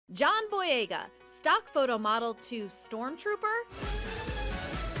John Boyega, stock photo model to stormtrooper?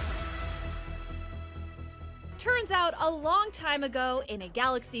 Turns out, a long time ago, in a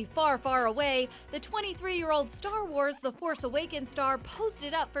galaxy far, far away, the 23-year-old Star Wars The Force Awakens star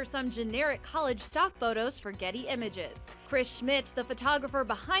posted up for some generic college stock photos for Getty Images. Chris Schmidt, the photographer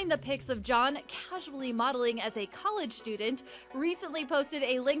behind the pics of John casually modeling as a college student, recently posted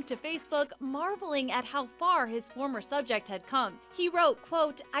a link to Facebook marveling at how far his former subject had come. He wrote,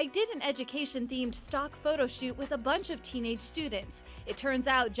 quote, "I did an education-themed stock photo shoot with a bunch of teenage students. It turns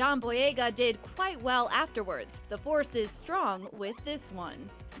out John Boyega did quite well afterwards. The force is strong with this one."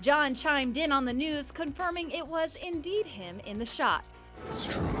 John chimed in on the news, confirming it was indeed him in the shots. It's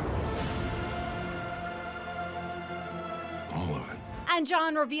true. All of it. And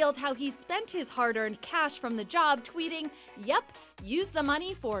John revealed how he spent his hard-earned cash from the job, tweeting, "Yep, use the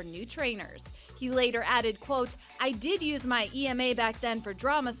money for new trainers." He later added, quote, "I did use my EMA back then for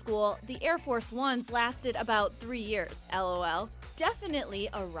drama school. The Air Force Ones lasted about 3 years, LOL." Definitely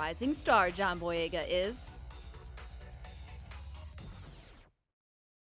a rising star, John Boyega is.